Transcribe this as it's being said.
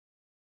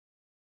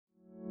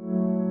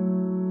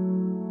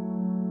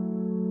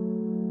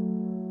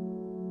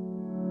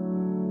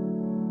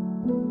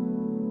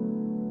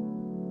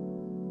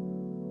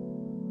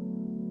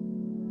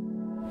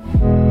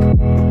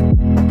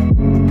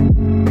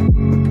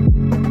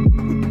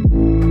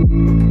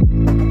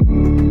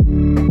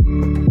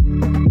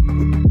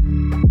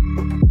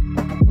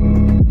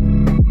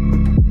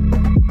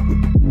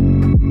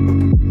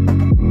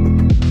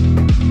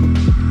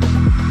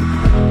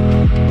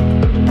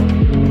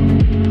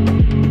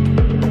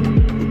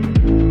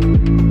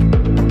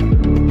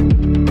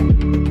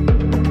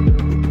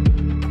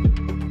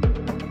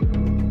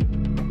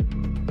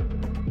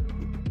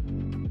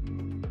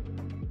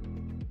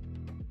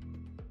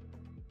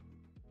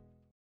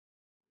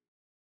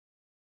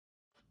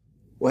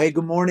Well, hey,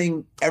 good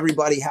morning,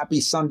 everybody. Happy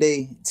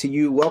Sunday to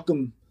you.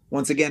 Welcome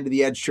once again to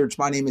the Edge Church.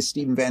 My name is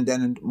Stephen Van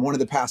Dennen. I'm one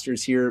of the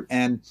pastors here,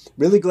 and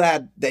really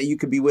glad that you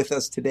could be with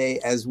us today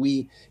as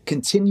we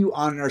continue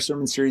on in our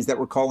sermon series that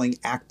we're calling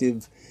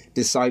Active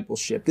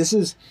Discipleship. This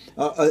is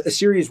a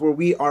series where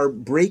we are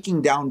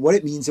breaking down what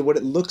it means and what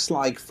it looks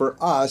like for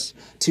us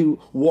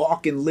to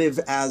walk and live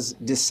as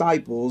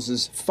disciples,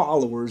 as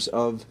followers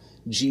of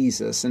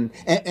Jesus. And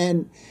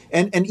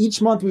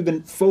each month we've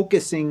been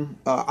focusing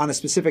on a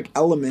specific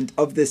element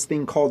of this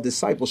thing called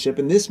discipleship.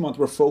 And this month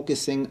we're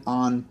focusing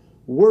on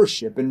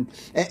worship. And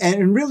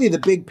really the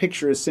big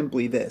picture is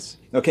simply this.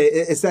 Okay,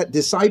 it's that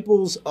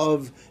disciples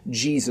of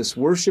Jesus,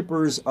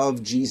 worshipers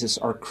of Jesus,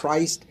 are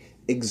Christ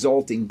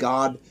exalting,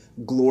 God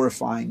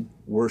glorifying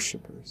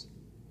worshipers.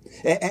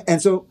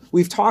 And so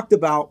we've talked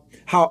about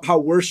how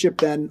worship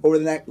then, over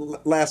the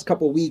last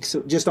couple of weeks,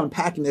 just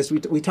unpacking this,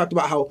 we talked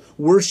about how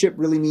worship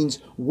really means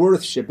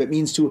worthship. It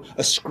means to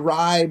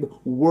ascribe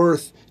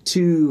worth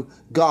to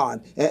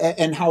God,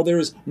 and how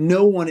there's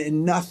no one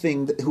and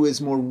nothing who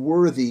is more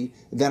worthy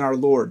than our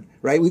Lord,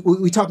 right?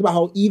 We talked about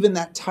how even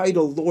that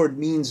title, Lord,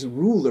 means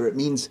ruler. It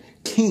means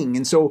king.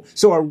 And so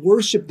our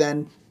worship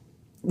then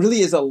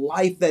really is a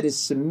life that is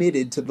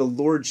submitted to the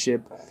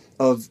lordship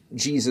of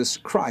Jesus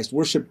Christ.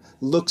 Worship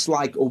looks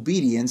like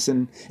obedience.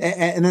 And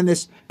then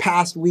this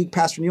past week,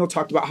 Pastor Neil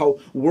talked about how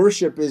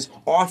worship is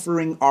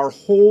offering our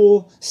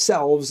whole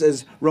selves,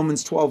 as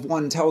Romans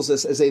 12:1 tells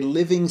us, as a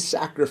living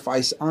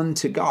sacrifice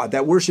unto God.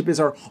 That worship is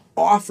our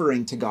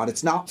offering to God.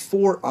 It's not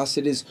for us,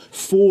 it is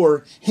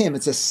for Him.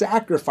 It's a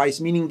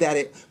sacrifice, meaning that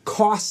it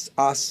costs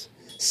us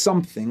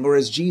something, or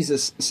as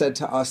Jesus said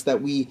to us,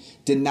 that we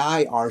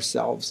deny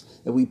ourselves,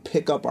 that we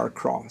pick up our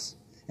cross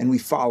and we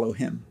follow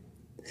Him.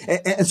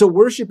 And so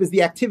worship is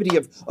the activity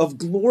of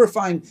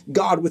glorifying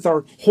God with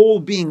our whole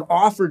being,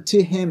 offered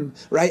to Him,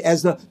 right,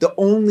 as the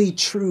only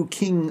true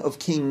King of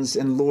kings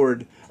and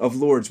Lord of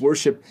lords.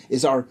 Worship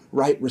is our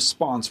right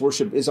response.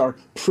 Worship is our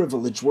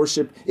privilege.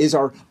 Worship is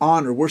our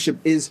honor. Worship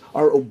is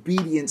our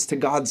obedience to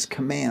God's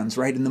commands,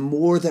 right? And the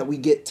more that we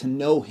get to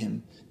know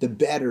Him, the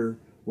better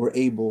we're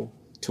able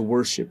to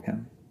worship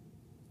Him.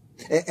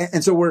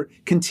 And so we're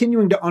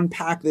continuing to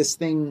unpack this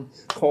thing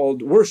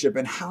called worship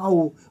and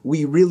how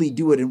we really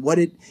do it and what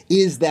it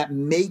is that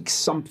makes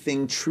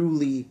something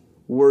truly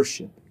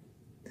worship.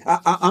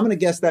 I'm going to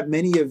guess that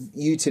many of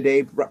you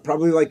today,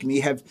 probably like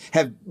me, have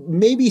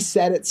maybe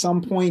said at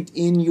some point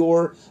in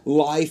your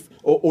life,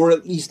 or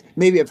at least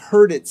maybe have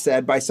heard it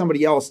said by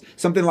somebody else,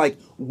 something like,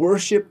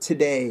 worship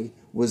today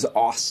was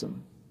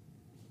awesome.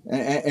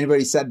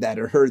 Anybody said that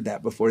or heard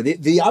that before?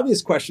 The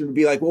obvious question would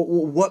be like, well,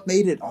 what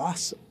made it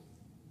awesome?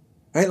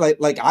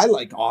 Right? Like I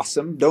like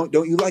awesome. Don't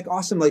you like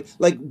awesome?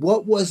 Like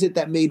what was it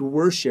that made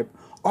worship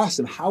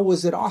awesome? How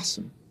was it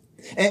awesome?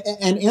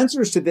 And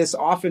answers to this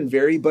often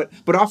vary, but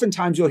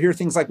oftentimes you'll hear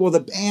things like, well,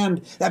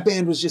 that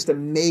band was just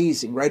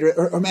amazing, right?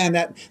 Or man,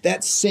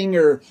 that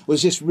singer was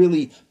just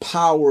really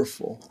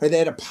powerful. Or they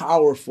had a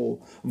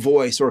powerful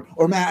voice. Or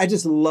man, I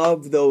just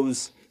love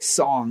those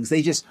songs.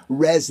 They just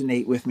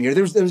resonate with me. Or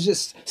there was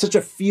just such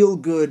a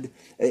feel-good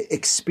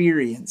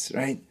experience,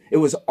 right? It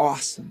was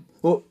awesome.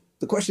 Well,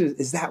 the question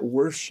is that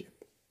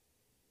worship?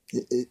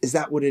 Is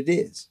that what it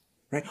is?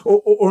 Right?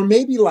 Or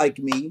maybe like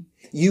me,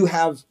 you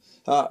have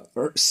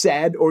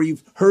said, or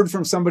you've heard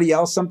from somebody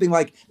else something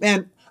like,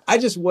 man, I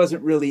just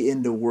wasn't really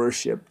into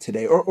worship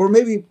today. Or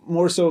maybe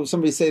more so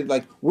somebody said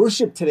like,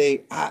 worship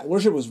today,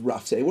 worship was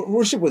rough today.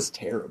 Worship was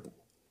terrible.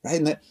 Right?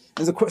 And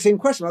that's the same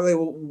question. Like,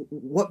 well,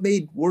 what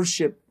made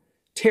worship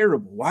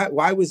terrible?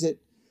 Why was it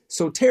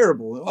so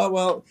terrible?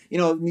 Well,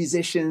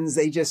 musicians,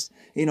 they just,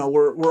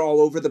 were all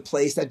over the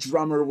place. That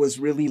drummer was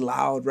really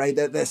loud, right?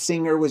 The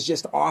singer was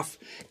just off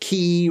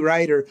key,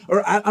 right? Or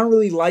I don't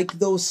really like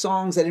those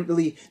songs. I didn't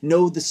really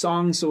know the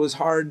songs, so it was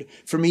hard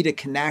for me to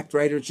connect,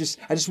 right? Or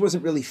I just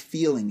wasn't really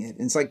feeling it.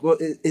 And it's like, well,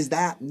 is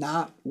that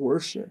not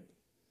worship?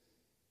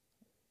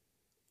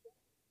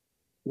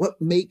 What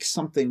makes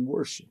something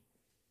worship?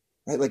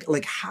 Right?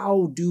 Like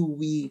how do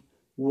we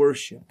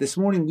worship? This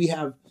morning we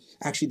have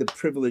actually the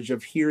privilege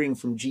of hearing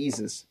from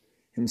Jesus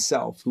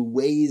Himself, who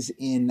weighs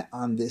in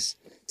on this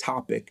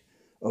topic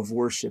of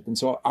worship. And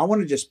so I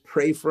want to just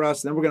pray for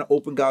us, and then we're going to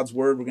open God's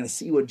Word. We're going to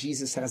see what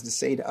Jesus has to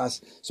say to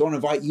us. So I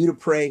want to invite you to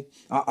pray.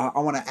 I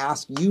want to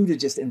ask you to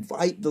just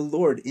invite the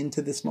Lord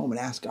into this moment.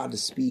 Ask God to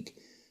speak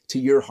to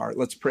your heart.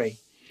 Let's pray.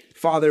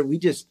 Father, we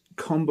just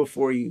come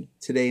before you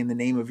today in the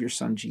name of your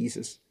Son,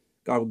 Jesus.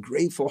 God, with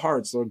grateful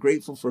hearts, Lord,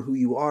 grateful for who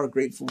you are,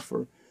 grateful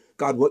for,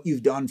 God, what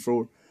you've done,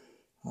 for,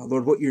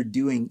 Lord, what you're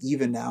doing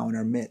even now in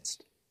our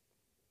midst.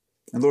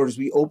 And Lord, as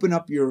we open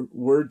up your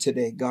word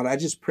today, God, I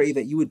just pray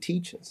that you would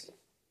teach us.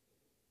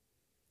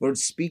 Lord,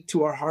 speak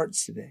to our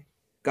hearts today.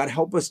 God,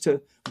 help us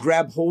to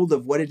grab hold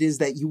of what it is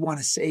that you want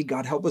to say.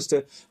 God, help us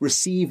to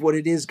receive what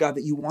it is, God,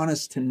 that you want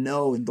us to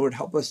know. And Lord,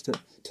 help us to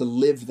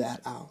live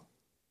that out.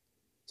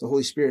 So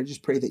Holy Spirit, I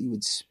just pray that you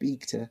would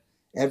speak to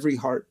every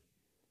heart.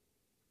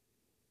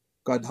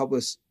 God, help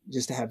us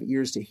just to have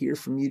ears to hear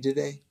from you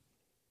today.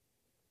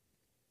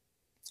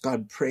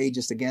 God, pray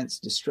just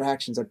against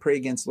distractions. I pray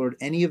against, Lord,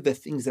 any of the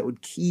things that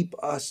would keep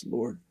us,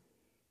 Lord,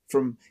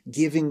 from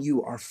giving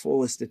you our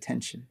fullest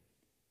attention.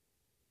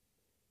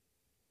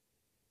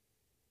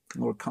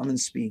 Lord, come and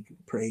speak.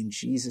 Pray in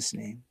Jesus'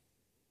 name.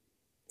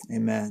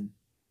 Amen.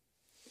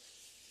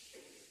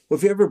 Well,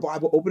 if you have your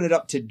Bible, open it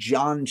up to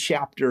John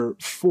chapter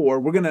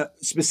 4. We're going to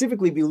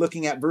specifically be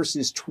looking at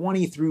verses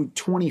 20 through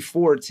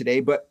 24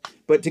 today. But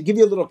to give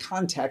you a little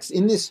context,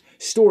 in this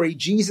story,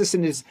 Jesus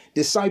and his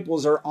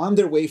disciples are on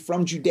their way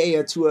from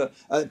Judea to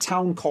a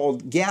town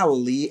called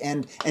Galilee.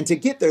 And to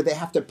get there, they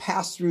have to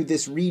pass through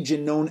this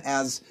region known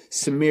as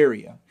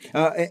Samaria.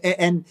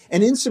 And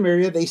in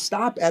Samaria, they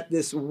stop at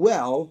this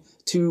well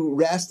to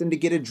rest and to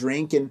get a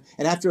drink. And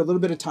after a little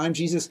bit of time,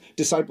 Jesus'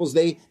 disciples,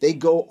 they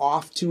go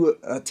off to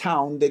a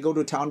town. They go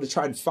to a town to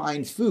try to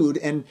find food.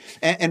 And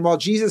while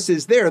Jesus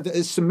is there,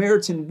 the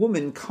Samaritan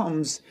woman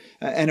comes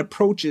and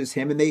approaches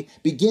him, and they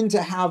begin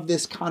to have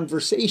this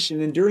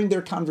conversation. And during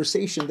their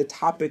conversation, the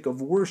topic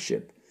of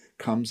worship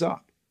comes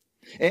up.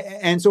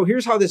 And so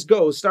here's how this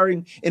goes.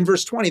 Starting in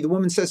verse 20, the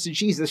woman says to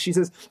Jesus, she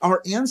says,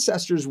 "Our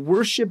ancestors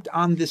worshipped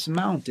on this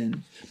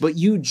mountain, but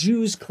you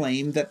Jews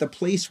claim that the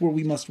place where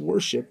we must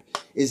worship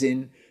is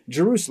in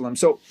Jerusalem."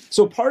 So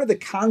part of the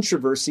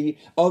controversy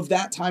of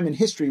that time in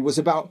history was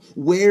about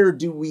where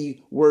do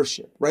we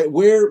worship, right?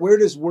 Where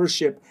does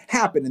worship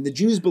happen? And the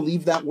Jews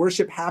believed that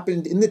worship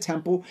happened in the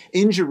temple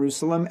in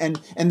Jerusalem, and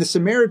the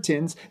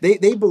Samaritans,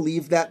 they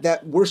believed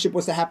that worship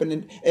was to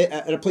happen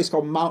at a place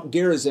called Mount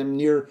Gerizim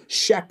near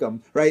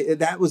Shechem, right?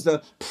 That was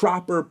the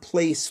proper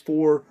place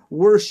for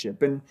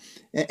worship. And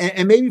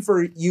maybe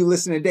for you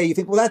listening today, you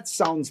think, well, that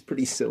sounds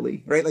pretty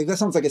silly, right? Like that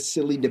sounds like a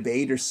silly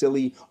debate or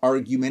silly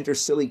argument or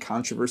silly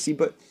controversy.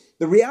 But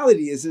the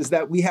reality is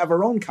that we have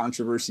our own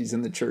controversies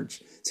in the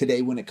church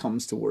today when it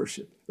comes to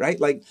worship, right?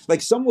 Like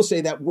some will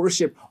say that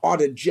worship ought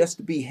to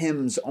just be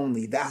hymns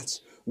only. That's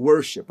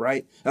worship,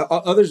 right?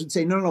 Others would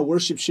say, no,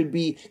 worship should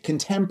be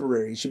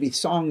contemporary. It should be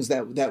songs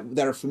that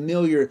are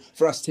familiar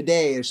for us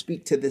today or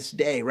speak to this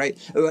day, right?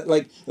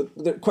 Like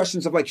the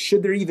questions of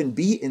should there even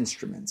be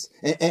instruments?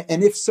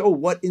 And if so,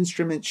 what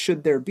instruments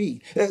should there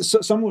be?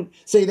 So some would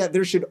say that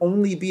there should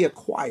only be a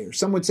choir.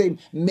 Some would say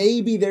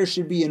maybe there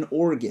should be an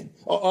organ.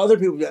 Other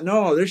people would say,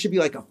 no, there should be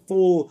a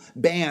full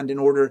band in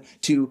order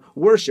to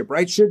worship,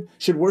 right? Should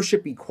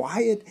worship be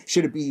quiet?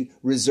 Should it be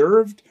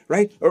reserved,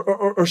 right?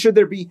 Or should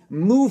there be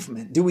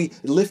movement? Do we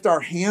lift our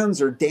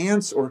hands or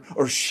dance or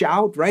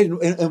shout, right?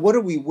 And what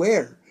do we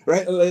wear,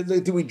 right?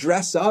 Do we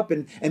dress up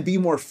and be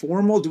more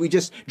formal? Do we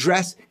just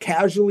dress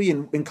casually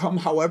and come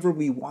however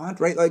we want,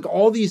 right? Like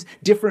all these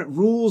different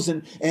rules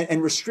and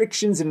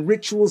restrictions and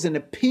rituals and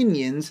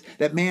opinions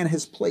that man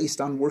has placed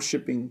on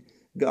worshiping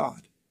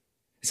God.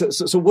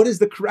 So what is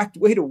the correct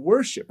way to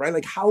worship, right?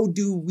 Like how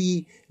do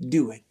we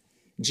do it?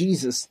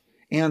 Jesus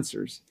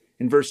answers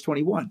in verse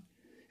 21.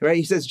 Right?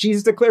 He says,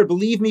 Jesus declared,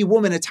 "Believe me,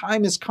 woman, a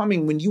time is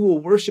coming when you will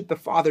worship the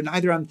Father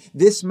neither on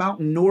this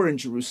mountain nor in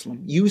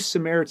Jerusalem. You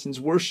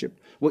Samaritans worship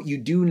what you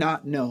do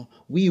not know.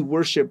 We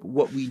worship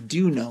what we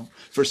do know,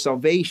 for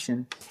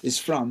salvation is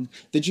from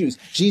the Jews."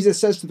 Jesus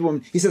says to the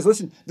woman, he says,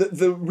 listen,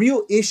 the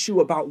real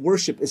issue about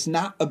worship is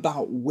not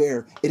about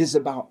where. It is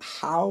about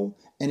how,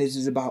 and it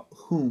is about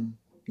whom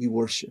you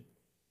worship.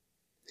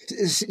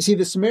 See,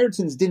 the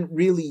Samaritans didn't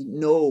really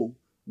know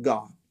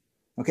God.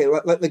 Okay,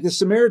 like the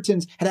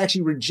Samaritans had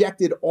actually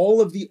rejected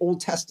all of the Old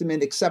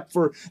Testament except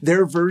for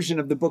their version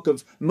of the book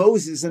of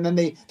Moses. And then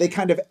they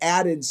kind of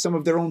added some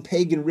of their own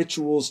pagan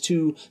rituals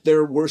to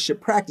their worship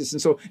practice.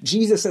 And so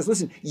Jesus says,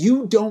 listen,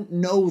 you don't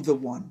know the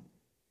one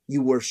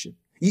you worship.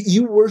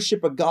 You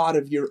worship a God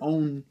of your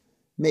own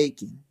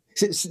making.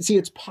 See,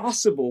 it's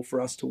possible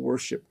for us to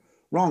worship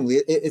wrongly.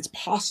 It's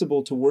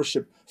possible to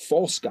worship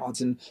false gods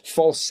and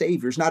false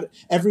saviors. Not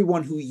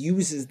everyone who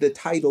uses the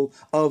title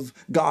of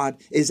God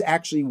is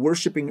actually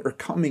worshiping or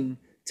coming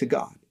to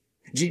God.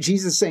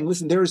 Jesus is saying,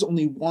 listen, there is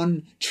only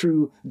one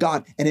true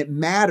God, and it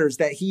matters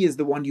that he is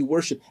the one you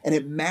worship, and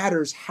it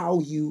matters how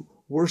you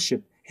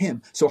worship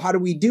him. So how do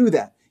we do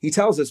that? He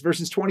tells us,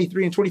 verses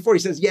 23 and 24, he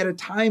says, "Yet a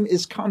time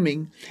is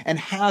coming and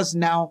has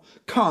now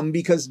come,"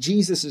 because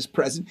Jesus is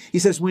present. He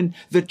says, "when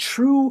the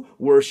true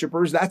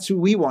worshipers," that's who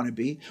we want to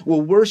be,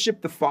 "will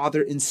worship the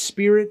Father in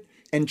spirit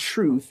and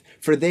truth,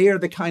 for they are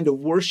the kind of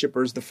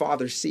worshipers the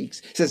Father seeks."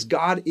 He says,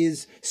 God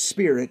is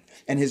spirit,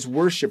 and his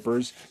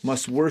worshipers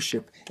must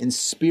worship in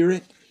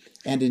spirit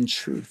and in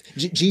truth.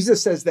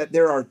 Jesus says that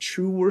there are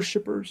true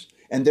worshipers,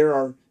 and there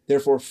are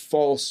therefore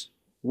false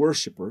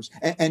worshipers,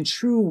 and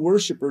true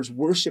worshipers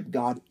worship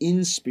God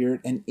in spirit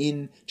and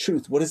in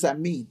truth. What does that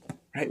mean?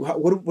 Right?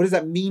 What does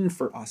that mean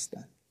for us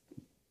then?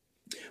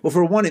 Well,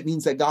 for one, it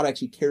means that God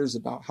actually cares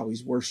about how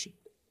he's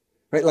worshiped,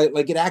 right?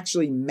 Like it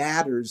actually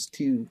matters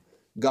to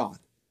God.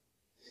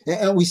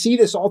 And we see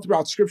this all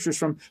throughout scriptures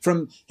from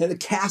the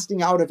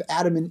casting out of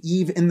Adam and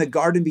Eve in the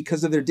garden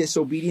because of their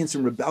disobedience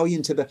and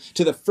rebellion to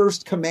the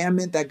first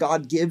commandment that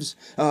God gives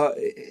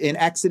in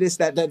Exodus,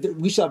 that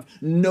we shall have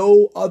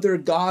no other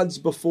gods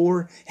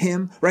before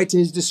him, right? To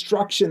his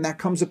destruction that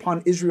comes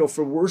upon Israel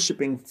for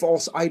worshiping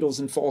false idols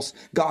and false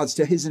gods,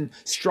 to his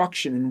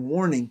instruction and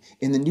warning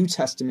in the New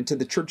Testament to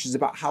the churches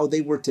about how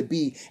they were to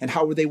be and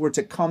how they were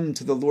to come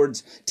to the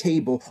Lord's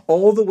table,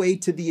 all the way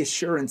to the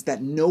assurance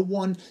that no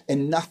one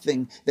and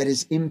nothing that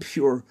is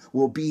impure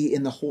will be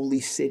in the holy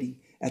city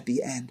at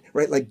the end,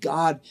 right? Like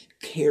God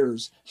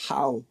cares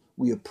how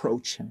we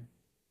approach him.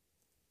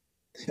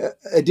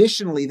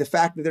 Additionally, the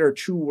fact that there are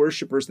true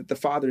worshipers that the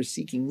Father is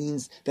seeking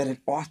means that it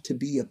ought to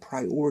be a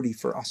priority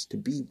for us to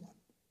be one.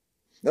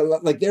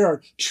 Like there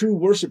are true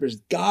worshipers.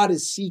 God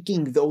is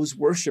seeking those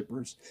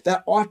worshipers.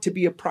 That ought to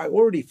be a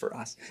priority for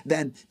us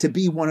then to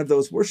be one of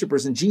those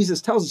worshipers. And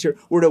Jesus tells us here,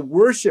 we're to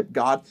worship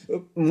God.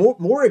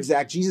 More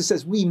exact, Jesus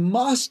says we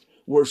must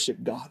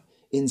worship God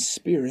in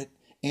spirit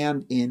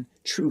and in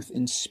truth,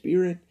 in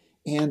spirit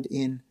and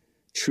in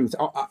truth.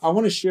 I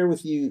want to share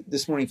with you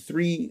this morning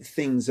 3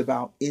 things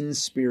about in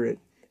spirit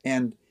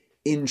and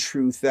in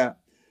truth that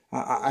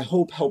I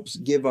hope helps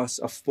give us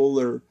a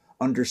fuller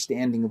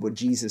understanding of what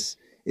Jesus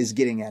is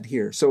getting at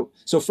here. So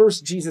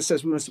first, Jesus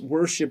says we must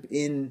worship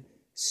in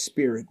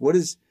spirit. What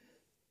does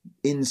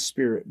in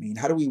spirit mean?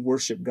 How do we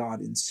worship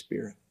God in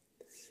spirit?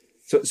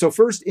 So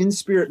first, in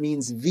spirit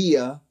means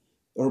via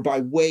or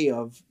by way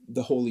of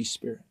the Holy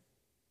Spirit.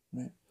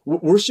 Right?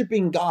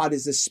 Worshiping God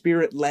is a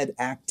spirit-led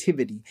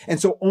activity. And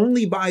so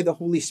only by the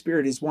Holy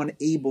Spirit is one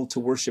able to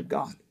worship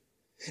God.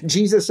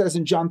 Jesus says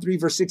in John 3,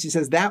 verse 6, he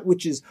says, that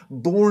which is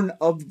born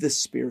of the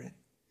Spirit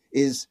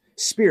is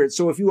spirit.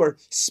 So if you are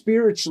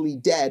spiritually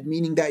dead,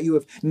 meaning that you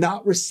have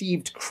not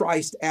received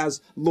Christ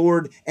as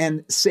Lord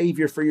and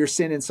Savior for your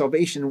sin and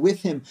salvation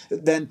with him,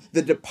 then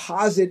the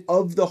deposit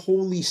of the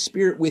Holy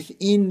Spirit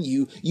within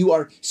you, you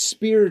are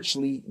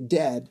spiritually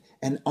dead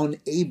and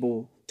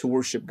unable to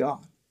worship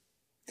God.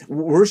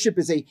 Worship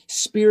is a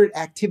spirit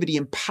activity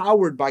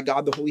empowered by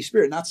God, the Holy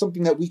Spirit, not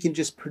something that we can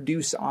just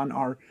produce on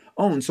our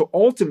own. So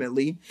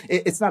ultimately,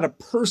 it's not a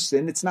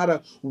person, it's not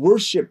a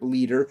worship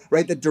leader,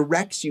 right, that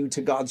directs you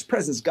to God's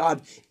presence.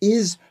 God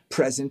is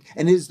present,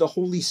 and it is the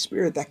Holy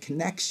Spirit that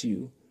connects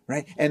you,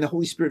 right, and the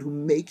Holy Spirit who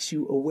makes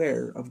you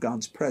aware of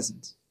God's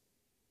presence.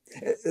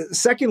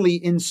 Secondly,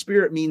 in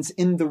spirit means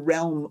in the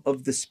realm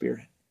of the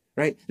Spirit.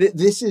 Right?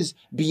 This is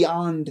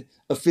beyond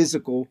a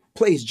physical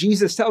place.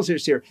 Jesus tells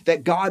us here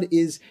that God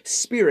is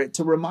spirit,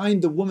 to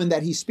remind the woman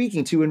that he's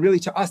speaking to, and really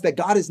to us, that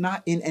God is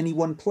not in any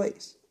one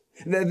place.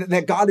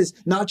 That God is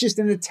not just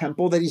in a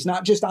temple, that he's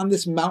not just on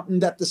this mountain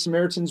that the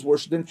Samaritans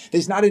worshiped in, that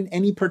he's not in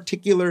any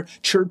particular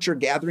church or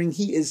gathering.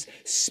 He is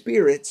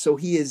spirit, so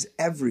he is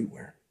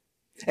everywhere.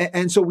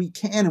 And so we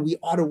can and we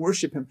ought to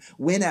worship him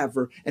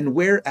whenever and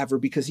wherever,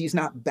 because he's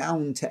not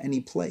bound to any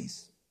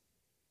place.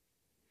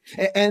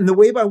 And the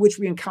way by which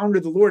we encounter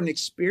the Lord and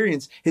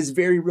experience his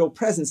very real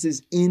presence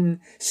is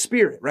in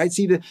spirit, right?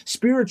 See, the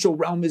spiritual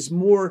realm is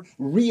more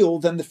real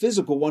than the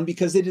physical one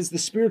because it is the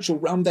spiritual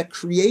realm that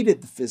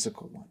created the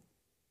physical one.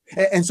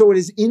 And so it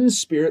is in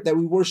spirit that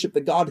we worship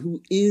the God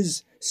who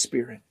is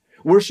spirit.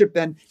 Worship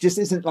then just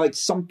isn't like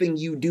something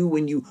you do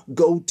when you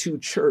go to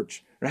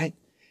church, right?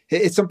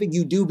 It's something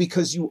you do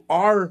because you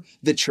are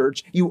the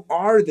church, you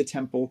are the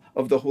temple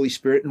of the Holy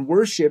Spirit, and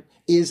worship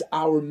is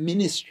our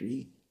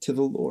ministry to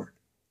the Lord.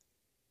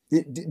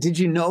 Did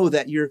you know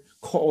that you're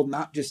called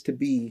not just to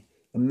be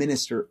a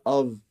minister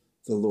of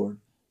the Lord,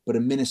 but a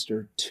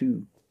minister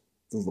to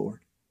the Lord?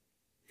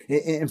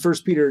 In 1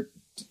 Peter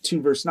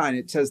 2, verse 9,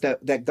 it says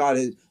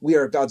that we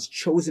are God's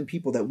chosen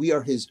people, that we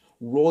are his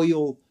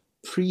royal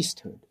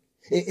priesthood.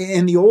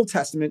 In the Old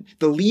Testament,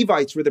 the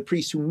Levites were the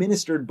priests who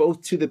ministered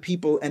both to the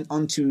people and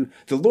unto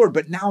the Lord.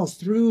 But now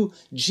through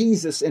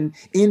Jesus and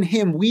in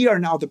him, we are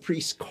now the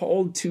priests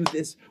called to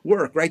this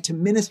work, right? To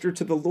minister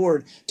to the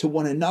Lord, to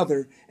one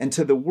another, and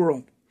to the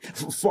world.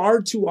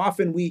 Far too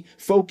often we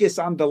focus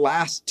on the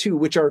last two,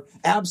 which are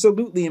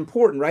absolutely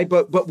important, right?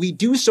 But we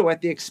do so at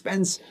the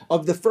expense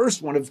of the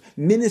first one, of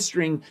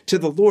ministering to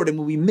the Lord. And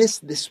when we miss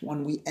this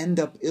one, we end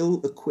up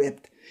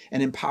ill-equipped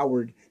and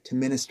empowered to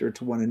minister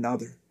to one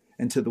another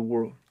and to the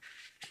world.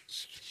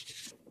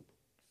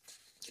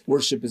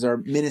 Worship is our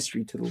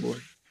ministry to the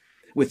Lord,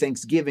 with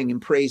thanksgiving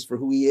and praise for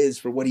who he is,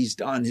 for what he's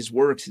done, his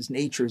works, his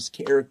nature, his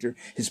character,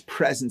 his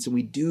presence. And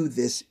we do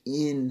this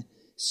in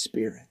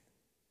spirit.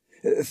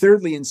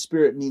 Thirdly, in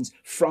spirit means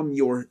from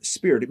your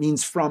spirit. It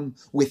means from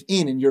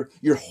within, and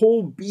your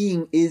whole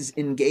being is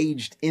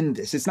engaged in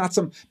this. It's not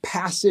some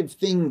passive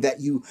thing that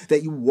you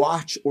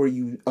watch or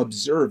you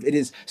observe. It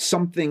is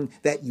something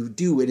that you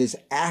do. It is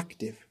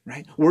active,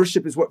 right?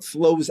 Worship is what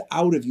flows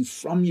out of you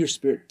from your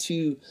spirit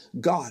to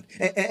God.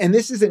 And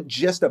this isn't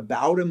just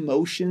about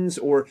emotions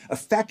or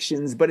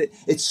affections, but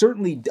it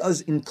certainly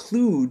does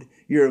include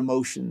your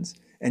emotions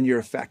and your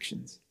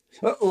affections.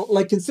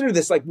 Like, consider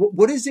this. Like,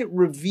 what does it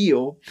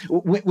reveal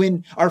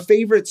when our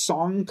favorite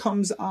song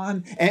comes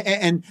on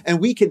and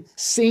we can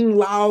sing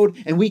loud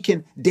and we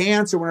can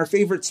dance, or when our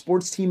favorite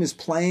sports team is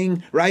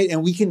playing, right?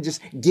 And we can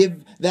just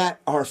give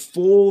that our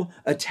full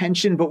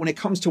attention. But when it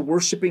comes to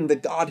worshiping the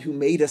God who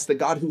made us, the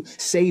God who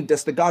saved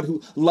us, the God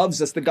who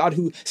loves us, the God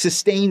who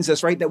sustains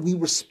us, right? That we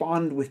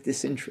respond with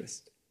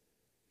disinterest.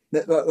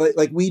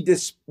 Like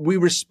we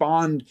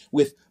respond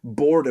with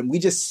boredom. We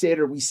just sit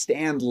or we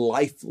stand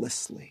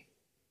lifelessly.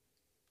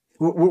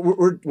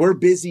 We're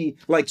busy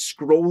like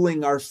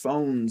scrolling our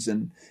phones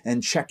and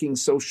checking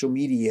social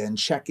media and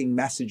checking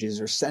messages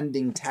or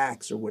sending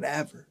texts or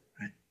whatever.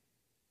 Right?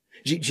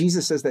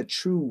 Jesus says that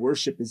true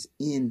worship is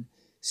in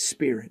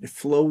spirit. It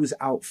flows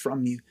out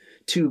from you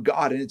to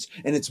God,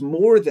 and it's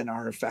more than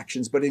our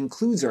affections, but it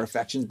includes our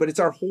affections, but it's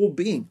our whole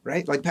being,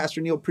 right? Like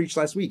Pastor Neil preached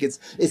last week. It's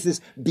this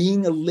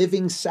being a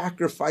living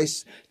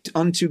sacrifice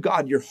unto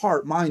God. Your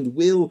heart, mind,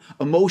 will,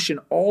 emotion,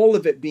 all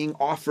of it being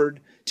offered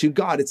to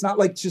God. It's not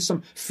like just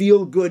some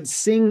feel-good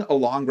sing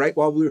along, right?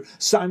 While we're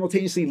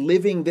simultaneously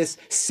living this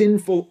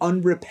sinful,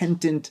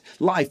 unrepentant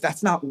life.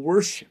 That's not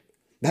worship.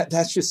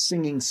 That's just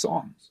singing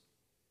songs.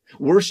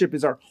 Worship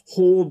is our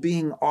whole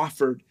being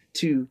offered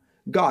to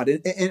God.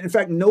 And in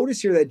fact,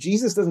 notice here that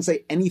Jesus doesn't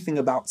say anything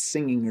about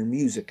singing or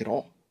music at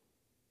all.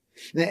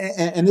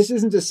 And this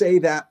isn't to say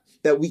that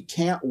we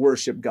can't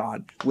worship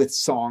God with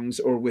songs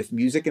or with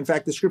music. In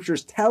fact, the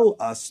scriptures tell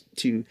us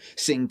to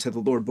sing to the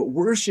Lord, but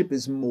worship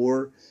is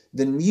more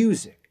than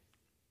music.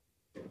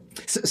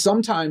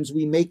 Sometimes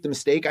we make the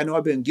mistake, I know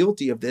I've been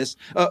guilty of this,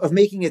 of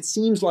making it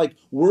seems like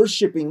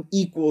worshiping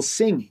equals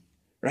singing,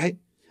 right?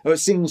 Or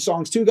singing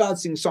songs to God,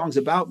 singing songs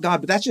about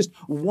God, but that's just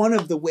one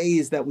of the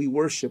ways that we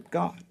worship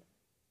God.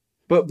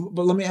 But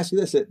let me ask you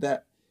this,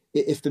 that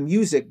if the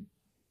music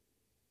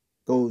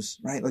goes,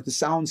 right, like the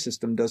sound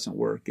system doesn't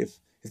work, if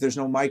there's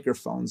no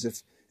microphones,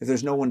 if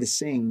there's no one to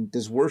sing,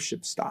 does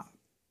worship stop?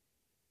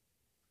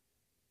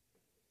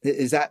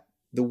 Is that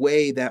the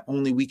way that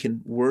only we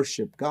can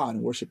worship God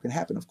and worship can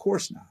happen? Of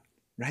course not,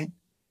 right?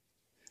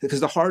 Because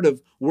the heart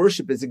of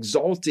worship is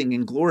exalting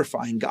and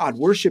glorifying God.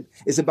 Worship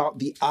is about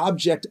the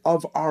object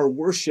of our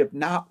worship,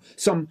 not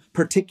some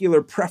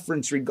particular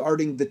preference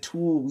regarding the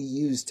tool we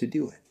use to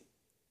do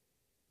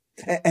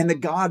it. And the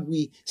God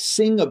we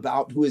sing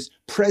about, who is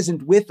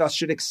present with us,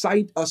 should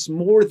excite us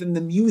more than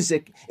the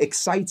music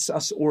excites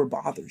us or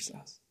bothers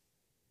us.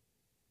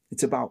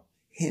 It's about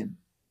him.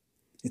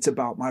 It's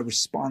about my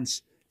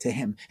response to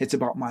him. It's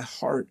about my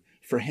heart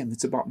for him.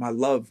 It's about my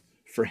love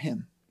for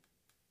him.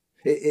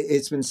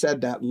 It's been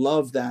said that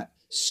love that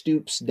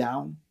stoops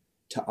down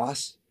to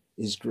us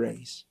is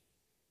grace.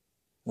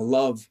 A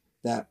love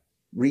that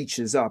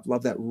reaches up,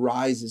 love that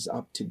rises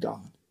up to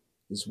God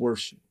is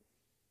worship.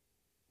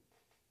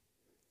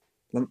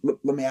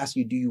 Let me ask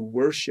you, do you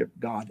worship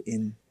God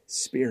in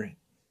spirit?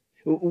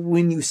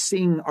 When you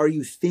sing, are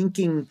you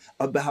thinking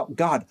about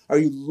God? Are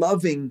you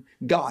loving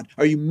God?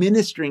 Are you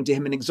ministering to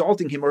him and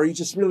exalting him? Or are you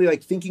just really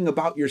like thinking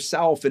about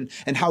yourself and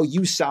how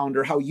you sound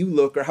or how you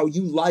look or how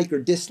you like or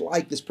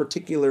dislike this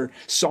particular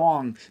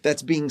song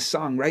that's being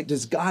sung, right?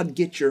 Does God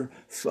get your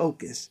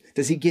focus?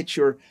 Does he get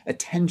your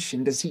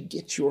attention? Does he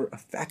get your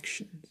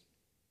affections?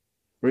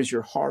 Or is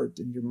your heart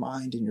and your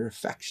mind and your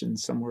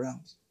affections somewhere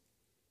else?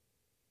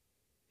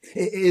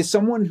 If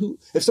someone who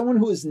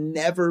has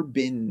never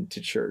been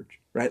to church,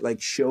 right, like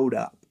showed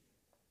up,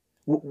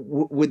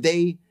 would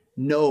they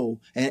know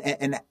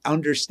and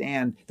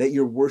understand that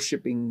you're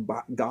worshiping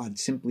God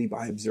simply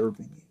by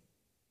observing you?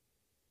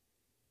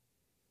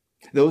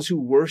 Those who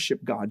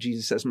worship God,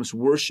 Jesus says, must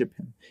worship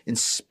him in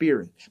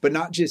spirit, but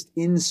not just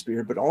in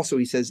spirit, but also,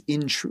 he says,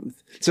 in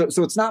truth. So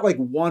it's not like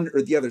one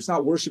or the other. It's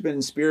not worshiping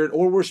in spirit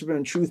or worshiping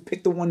in truth.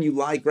 Pick the one you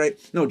like, right?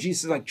 No,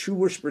 Jesus is like, true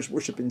worshipers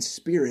worship in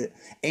spirit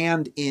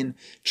and in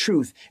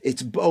truth.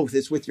 It's both.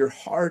 It's with your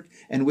heart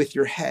and with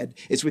your head.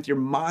 It's with your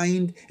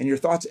mind and your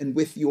thoughts and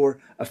with your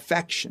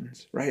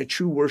affections, right? A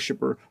true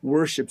worshiper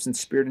worships in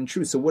spirit and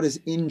truth. So what does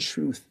in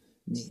truth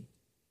mean?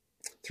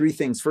 Three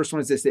things. First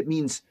one is this. It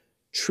means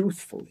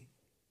truthfully.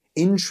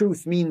 In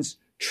truth means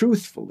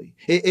truthfully.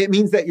 It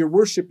means that your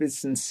worship is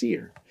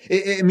sincere.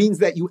 It means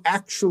that you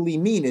actually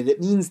mean it. It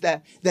means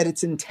that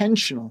it's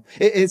intentional.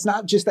 It's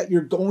not just that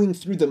you're going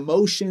through the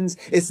motions.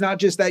 It's not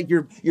just that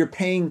you're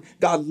paying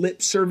God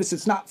lip service.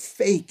 It's not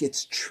fake.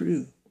 It's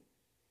true.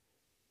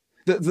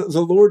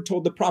 The Lord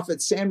told the prophet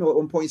Samuel at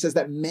one point, he says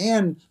that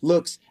man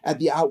looks at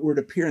the outward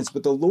appearance,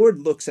 but the Lord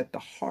looks at the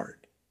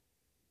heart.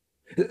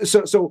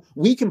 So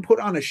we can put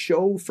on a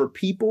show for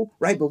people,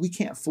 right? But we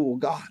can't fool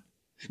God.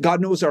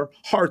 God knows our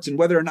hearts and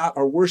whether or not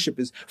our worship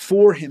is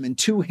for him and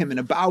to him and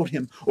about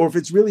him, or if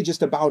it's really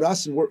just about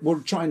us and we're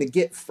trying to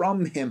get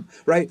from him,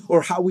 right?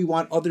 Or how we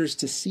want others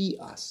to see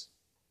us.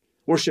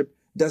 Worship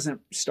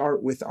doesn't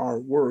start with our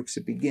works.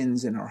 It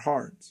begins in our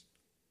hearts.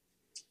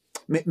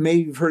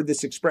 Maybe you've heard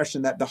this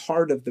expression that the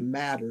heart of the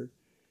matter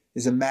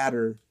is a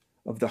matter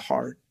of the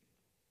heart.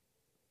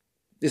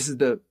 This is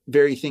the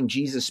very thing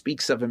Jesus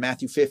speaks of in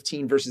Matthew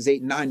 15, verses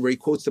 8 and 9, where he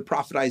quotes the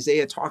prophet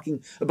Isaiah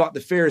talking about the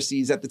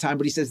Pharisees at the time.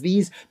 But he says,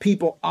 these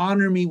people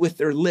honor me with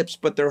their lips,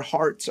 but their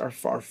hearts are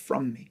far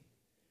from me.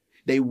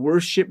 They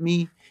worship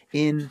me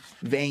in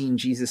vain.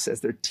 Jesus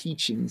says their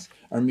teachings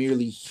are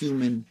merely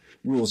human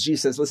rules.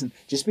 Jesus says, listen,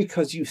 just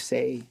because you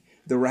say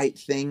the right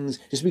things,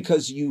 just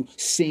because you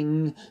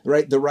sing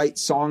the right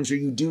songs, or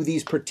you do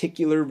these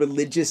particular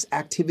religious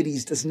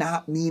activities, does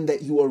not mean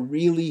that you are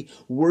really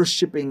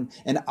worshiping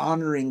and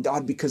honoring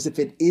God. Because if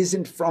it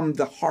isn't from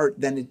the heart,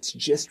 then it's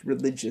just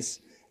religious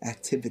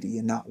activity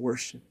and not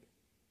worship.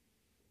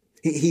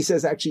 He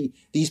says, actually,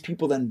 these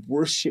people then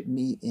worship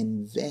me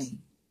in vain.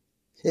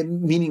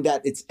 Meaning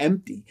that it's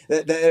empty,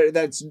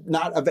 that's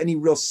not of any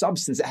real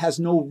substance. It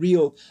has no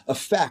real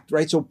effect,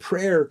 right? So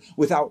prayer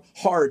without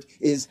heart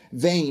is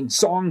vain.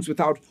 Songs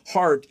without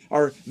heart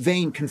are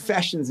vain.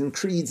 Confessions and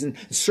creeds and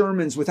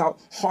sermons without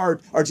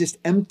heart are just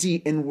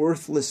empty and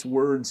worthless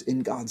words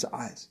in God's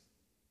eyes.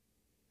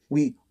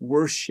 We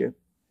worship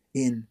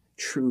in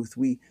truth.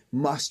 We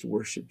must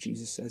worship,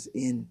 Jesus says,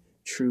 in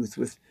truth,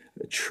 with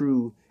a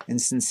true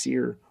and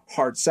sincere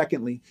heart.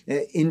 Secondly,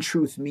 in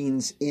truth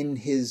means in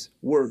his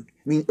word,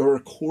 or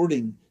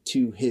according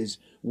to his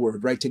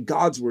word, right? To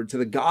God's word, to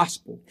the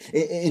gospel.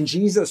 In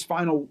Jesus'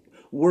 final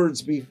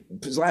words,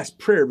 his last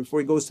prayer before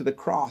he goes to the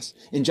cross,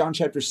 in John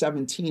chapter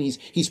 17,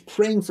 he's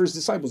praying for his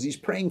disciples. He's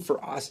praying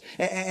for us.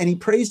 And he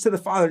prays to the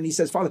Father and he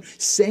says, Father,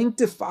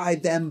 sanctify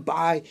them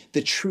by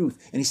the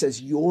truth. And he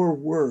says, your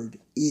word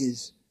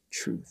is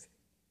truth.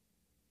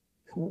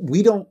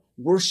 We don't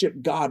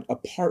worship God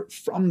apart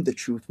from the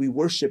truth. We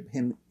worship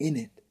him in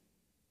it.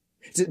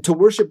 To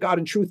worship God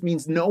in truth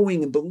means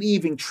knowing and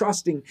believing,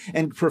 trusting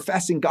and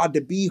professing God to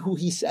be who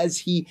he says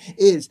he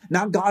is.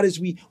 Not God as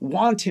we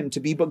want him to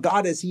be, but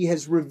God as he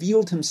has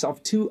revealed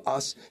himself to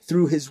us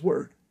through his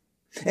word.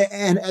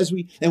 And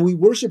we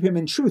worship him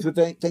in truth with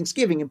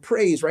thanksgiving and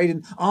praise, right?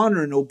 And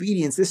honor and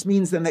obedience. This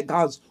means then that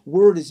God's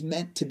word is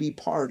meant to be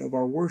part of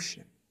our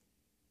worship.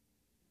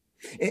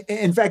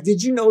 In fact,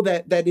 did you know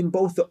that in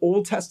both the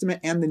Old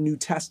Testament and the New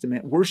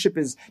Testament, worship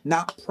is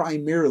not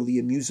primarily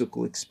a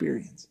musical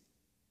experience?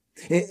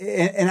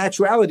 In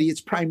actuality,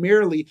 it's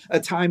primarily a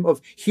time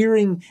of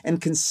hearing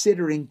and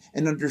considering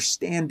and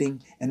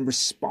understanding and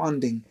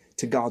responding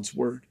to God's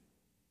word.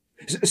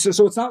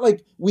 So it's not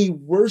like we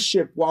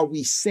worship while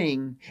we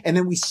sing and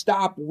then we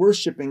stop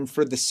worshiping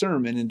for the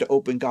sermon and to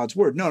open God's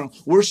word. No,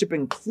 worship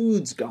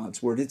includes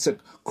God's word. It's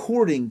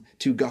according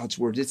to God's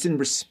word. It's in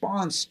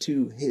response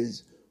to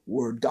his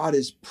word. God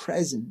is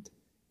present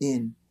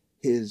in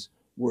his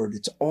word.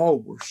 It's all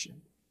worship.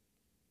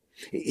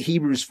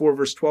 Hebrews 4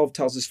 verse 12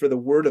 tells us, for the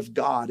word of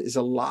God is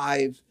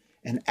alive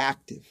and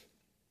active,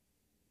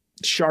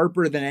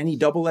 sharper than any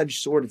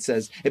double-edged sword, it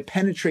says. It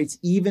penetrates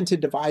even to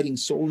dividing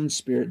soul and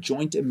spirit,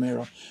 joint and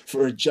marrow,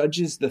 for it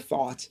judges the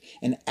thoughts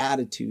and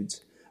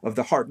attitudes of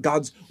the heart.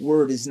 God's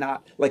word is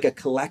not like a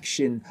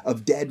collection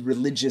of dead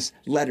religious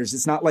letters.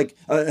 It's not like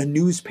a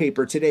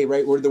newspaper today,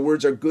 right, where the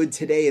words are good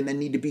today and then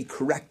need to be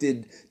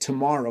corrected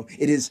tomorrow.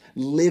 It is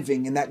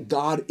living, and that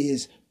God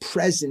is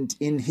present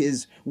in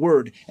his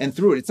word and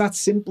through it. It's not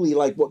simply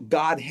like what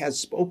God has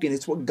spoken.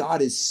 It's what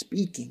God is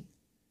speaking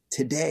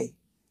today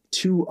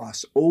to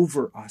us,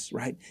 over us,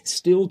 right?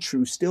 Still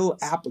true, still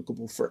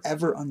applicable,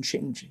 forever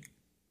unchanging.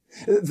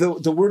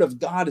 The word of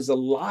God is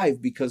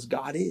alive because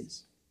God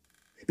is.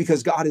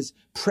 Because God is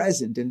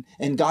present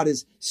and God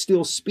is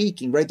still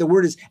speaking, right? The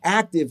word is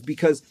active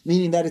because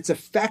meaning that it's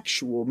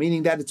effectual,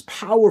 meaning that it's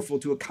powerful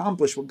to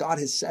accomplish what God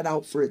has set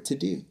out for it to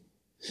do.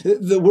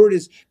 The word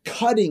is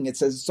cutting. It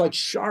says it's like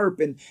sharp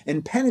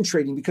and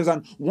penetrating because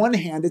on one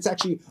hand, it's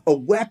actually a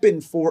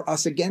weapon for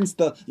us against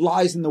the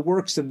lies and the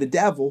works of the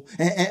devil.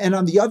 And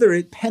on the other,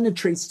 it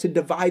penetrates to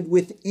divide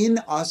within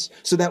us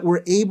so that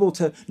we're able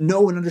to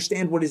know and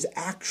understand what is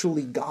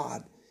actually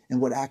God and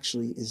what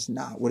actually is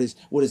not. What is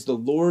the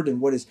Lord and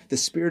what is the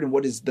Spirit and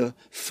what is the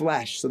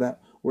flesh, so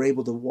that we're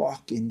able to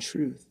walk in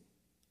truth.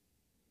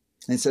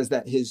 And it says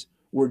that his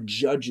word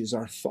judges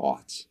our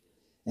thoughts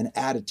and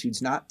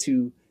attitudes, not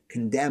to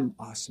condemn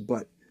us,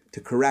 but to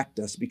correct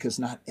us, because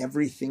not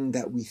everything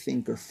that we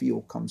think or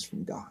feel comes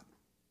from God.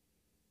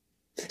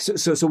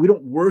 So we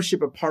don't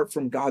worship apart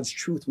from God's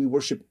truth. We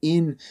worship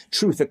in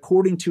truth,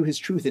 according to his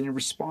truth and in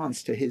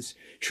response to his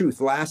truth.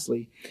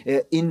 Lastly,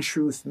 in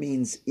truth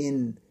means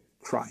in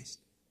Christ,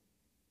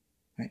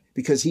 right?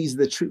 Because he's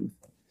the truth.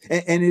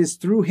 And it is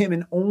through him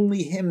and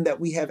only him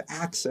that we have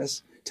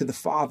access to the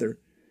Father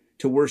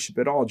to worship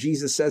at all.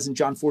 Jesus says in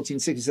John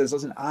 14:6, he says,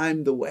 listen,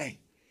 I'm the way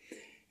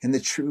and the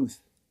truth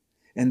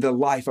and the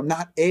life. I'm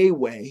not a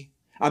way.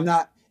 I'm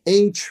not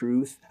a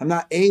truth. I'm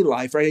not a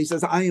life, right? He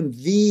says, I am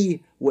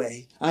the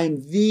way. I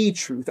am the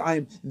truth. I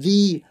am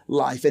the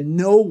life. And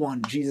no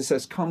one, Jesus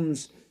says,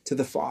 comes to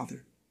the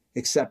Father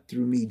except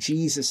through me.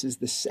 Jesus is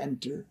the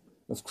center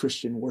of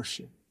Christian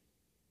worship.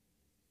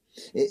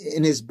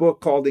 In his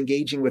book called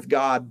Engaging with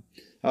God,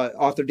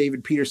 author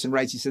David Peterson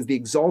writes, he says, the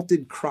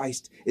exalted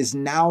Christ is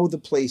now the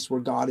place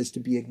where God is to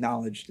be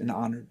acknowledged and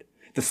honored.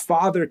 The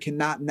Father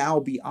cannot now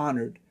be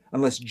honored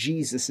unless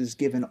Jesus is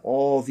given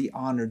all the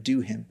honor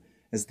due him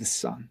as the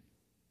Son.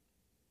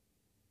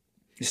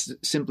 This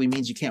simply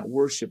means you can't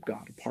worship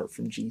God apart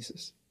from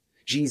Jesus.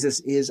 Jesus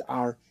is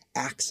our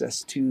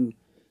access to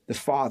the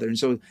Father. And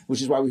so,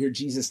 which is why we hear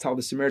Jesus tell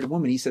the Samaritan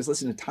woman, he says,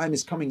 listen, a time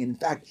is coming, and in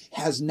fact,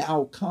 has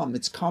now come.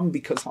 It's come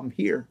because I'm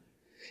here.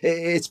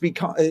 It's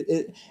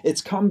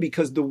come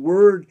because the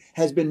Word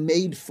has been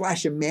made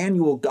flesh.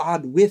 Emmanuel,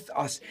 God with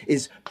us,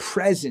 is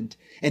present.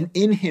 And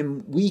in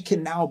him, we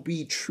can now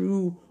be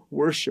true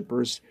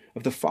worshipers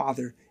of the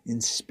Father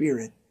in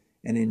spirit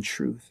and in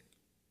truth.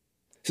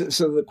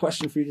 So the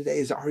question for you today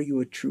is, are you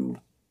a true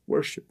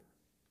worshiper?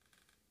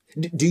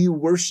 Do you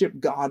worship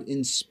God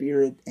in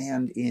spirit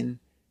and in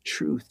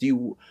truth? Do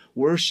you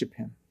worship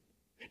him?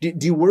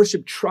 Do you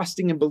worship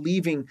trusting and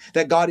believing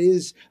that God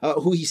is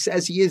who he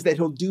says he is, that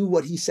he'll do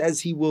what he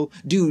says he will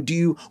do? Do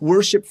you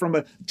worship from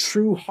a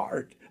true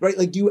heart, right?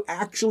 Like, do you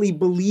actually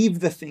believe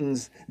the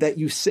things that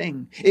you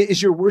sing?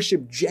 Is your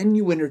worship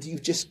genuine, or do you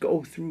just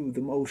go through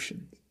the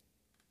motions?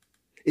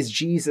 Is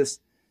Jesus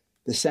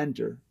the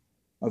center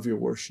of your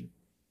worship,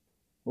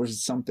 or is it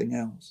something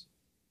else?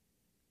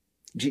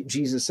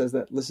 Jesus says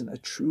that, listen, a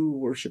true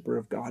worshiper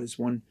of God is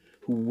one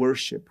who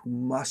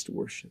must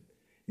worship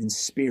in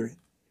spirit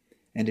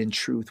and in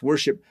truth.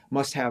 Worship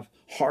must have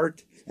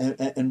heart,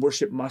 and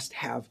worship must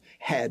have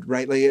head,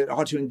 right? Like, it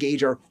ought to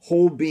engage our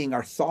whole being,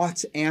 our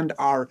thoughts and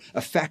our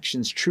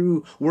affections.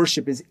 True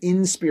worship is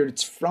in spirit.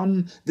 It's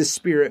from the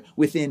Spirit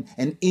within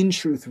and in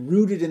truth,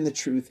 rooted in the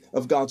truth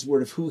of God's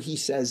word, of who he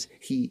says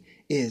he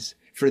is.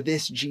 For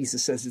this,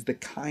 Jesus says, is the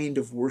kind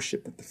of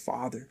worship that the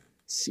Father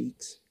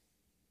seeks.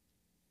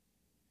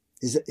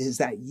 Is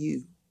that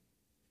you?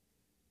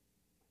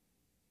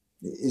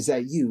 Is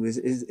that you?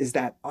 Is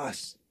that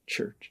us,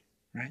 church?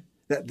 Right?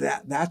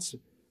 That's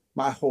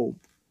my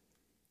hope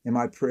and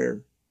my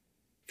prayer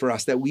for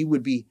us, that we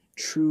would be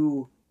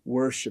true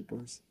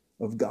worshipers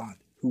of God,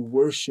 who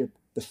worship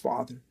the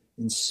Father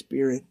in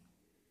spirit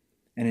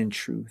and in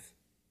truth.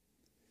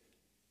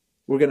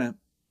 We're going to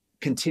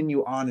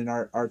continue on in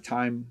our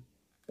time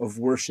of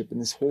worship, in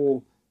this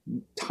whole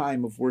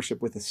time of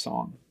worship, with a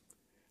song.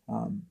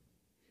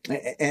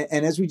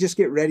 And as we just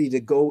get ready to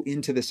go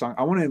into the song,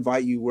 I want to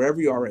invite you,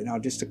 wherever you are right now,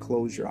 just to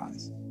close your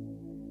eyes.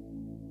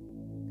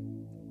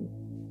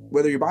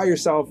 Whether you're by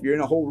yourself, you're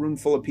in a whole room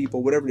full of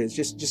people, whatever it is,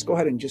 just go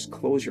ahead and just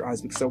close your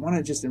eyes, because I want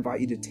to just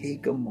invite you to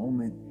take a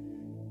moment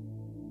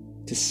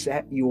to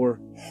set your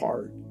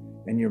heart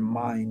and your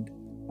mind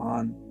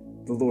on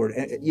the Lord.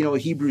 And,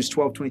 Hebrews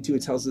 12:22,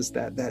 it tells us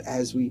that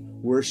as we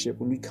worship,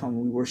 when we come,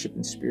 we worship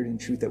in spirit and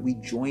truth, that we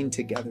join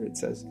together, it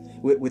says,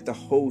 with the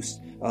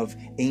host of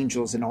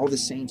angels and all the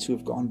saints who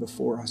have gone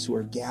before us, who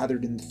are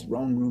gathered in the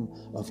throne room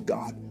of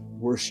God,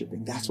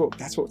 worshiping. That's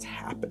what's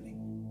happening.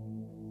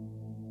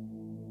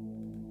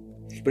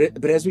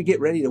 But as we get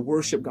ready to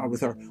worship God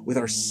with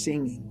our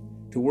singing,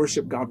 to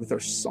worship God with our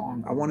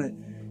song, I want to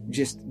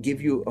just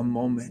give you a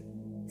moment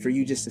for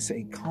you just to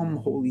say, come,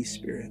 Holy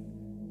Spirit.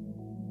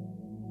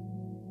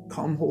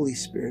 Come, Holy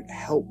Spirit,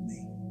 help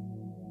me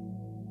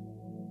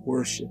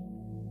worship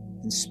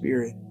in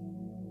spirit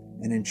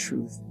and in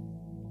truth.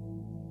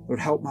 Lord,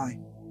 help my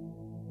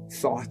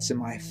thoughts and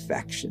my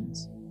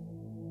affections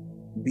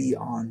be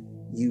on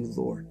you,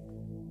 Lord.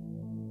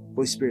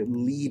 Holy Spirit,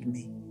 lead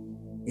me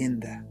in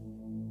that.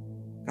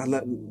 God,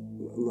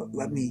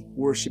 let me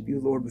worship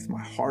you, Lord, with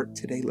my heart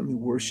today. Let me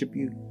worship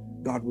you,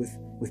 God,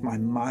 with my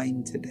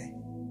mind today.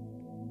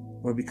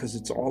 Lord, because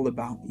it's all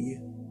about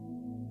you.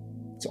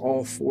 It's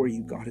all for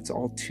you, God. It's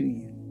all to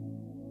you.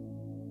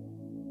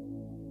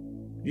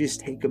 You just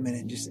take a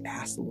minute and just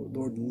ask the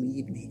Lord,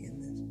 lead me in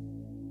this.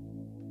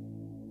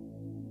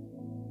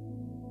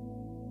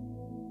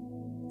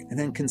 And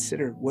then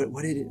consider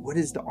what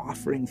is the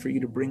offering for you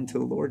to bring to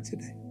the Lord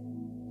today.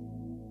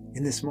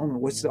 In this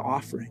moment, what's the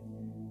offering?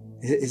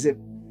 Is it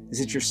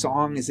your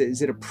song? Is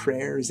it a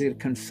prayer? Is it a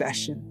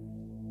confession?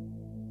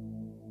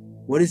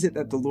 What is it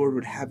that the Lord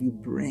would have you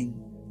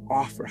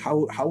offer?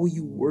 How will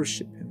you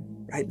worship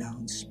him right now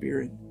in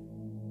spirit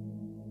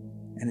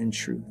and in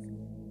truth?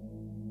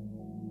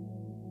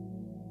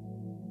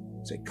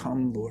 Say,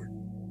 come, Lord.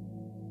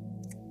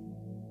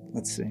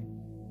 Let's sing.